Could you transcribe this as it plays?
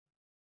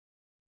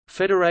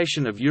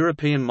Federation of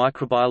European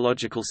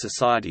Microbiological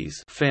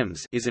Societies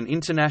 (FEMS) is an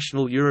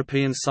international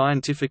European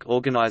scientific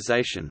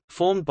organization,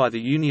 formed by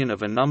the union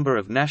of a number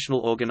of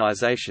national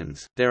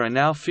organizations. There are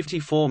now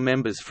 54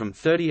 members from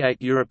 38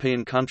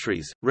 European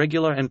countries,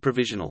 regular and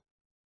provisional.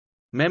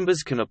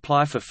 Members can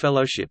apply for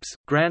fellowships,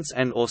 grants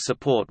and/or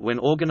support when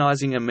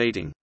organizing a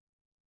meeting.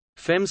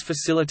 FEMS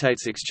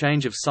facilitates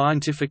exchange of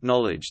scientific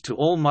knowledge to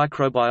all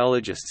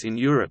microbiologists in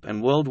Europe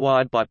and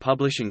worldwide by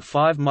publishing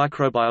 5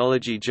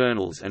 microbiology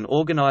journals and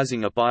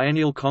organizing a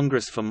biennial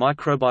congress for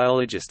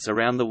microbiologists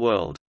around the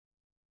world.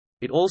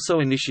 It also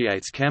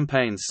initiates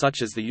campaigns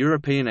such as the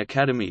European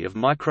Academy of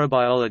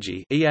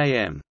Microbiology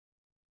 (EAM).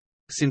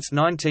 Since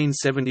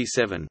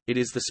 1977, it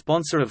is the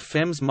sponsor of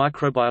FEMS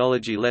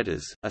Microbiology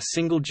Letters, a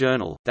single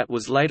journal, that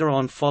was later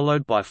on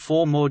followed by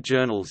 4 more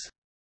journals.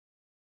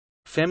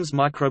 FEMS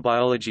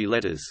Microbiology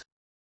Letters,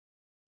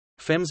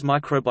 FEMS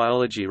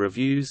Microbiology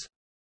Reviews,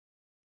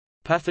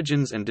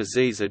 Pathogens and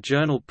Disease, a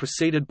journal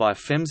preceded by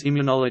FEMS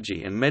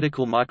Immunology and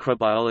Medical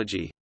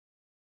Microbiology,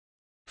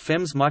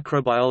 FEMS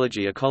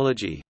Microbiology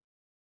Ecology,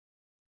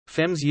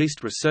 FEMS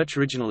Yeast Research.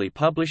 Originally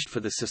published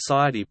for the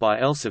Society by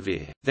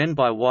Elsevier, then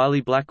by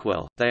Wiley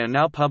Blackwell, they are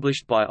now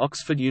published by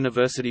Oxford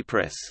University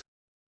Press.